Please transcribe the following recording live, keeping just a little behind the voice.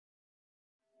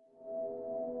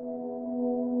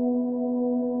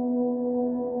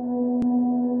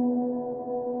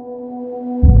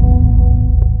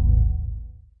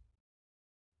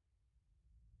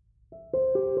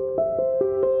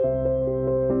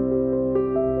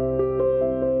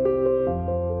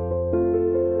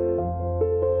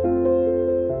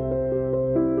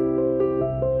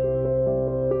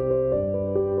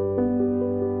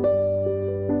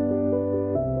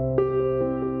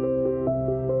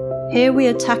Here we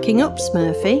are tacking up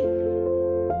Smurfy.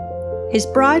 His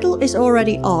bridle is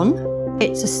already on.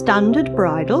 It's a standard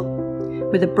bridle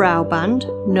with a brow band,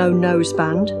 no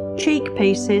noseband, cheek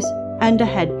pieces and a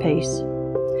headpiece.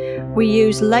 We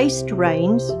use laced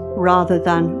reins rather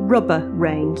than rubber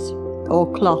reins or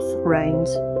cloth reins.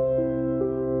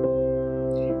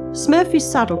 Smurfy's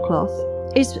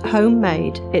saddlecloth is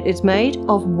homemade. It is made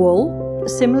of wool,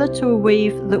 similar to a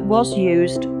weave that was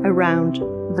used around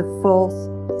the 4th,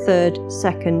 3rd,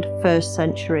 2nd, 1st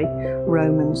century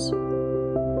Romans.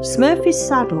 Smurfy's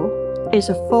saddle is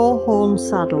a 4-horn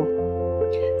saddle.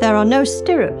 There are no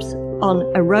stirrups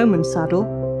on a Roman saddle.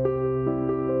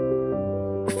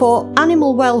 For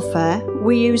animal welfare,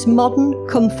 we use modern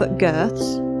comfort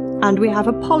girths and we have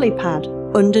a poly pad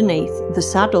underneath the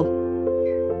saddle.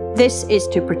 This is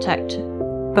to protect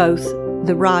both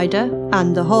the rider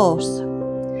and the horse.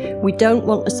 We don't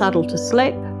want the saddle to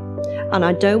slip, and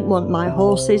I don't want my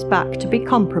horse's back to be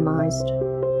compromised.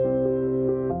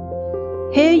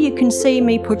 Here you can see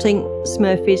me putting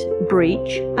Smurfy's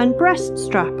breech and breast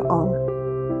strap on.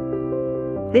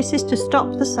 This is to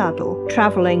stop the saddle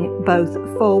travelling both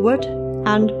forward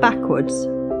and backwards.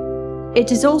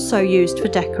 It is also used for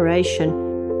decoration.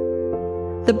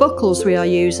 The buckles we are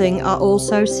using are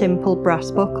also simple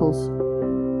brass buckles.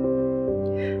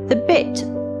 The bit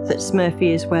that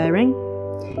Smurfy is wearing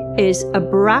is a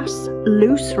brass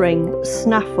loose ring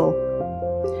snaffle,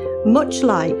 much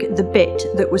like the bit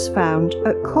that was found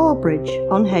at Corbridge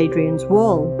on Hadrian's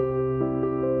Wall.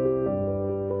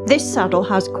 This saddle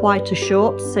has quite a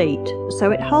short seat,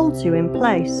 so it holds you in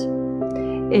place.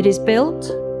 It is built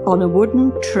on a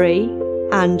wooden tree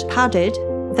and padded,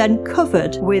 then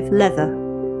covered with leather.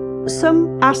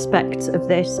 Some aspects of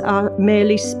this are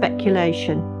merely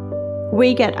speculation.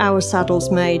 We get our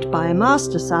saddles made by a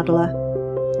master saddler,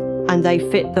 and they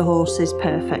fit the horses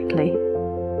perfectly.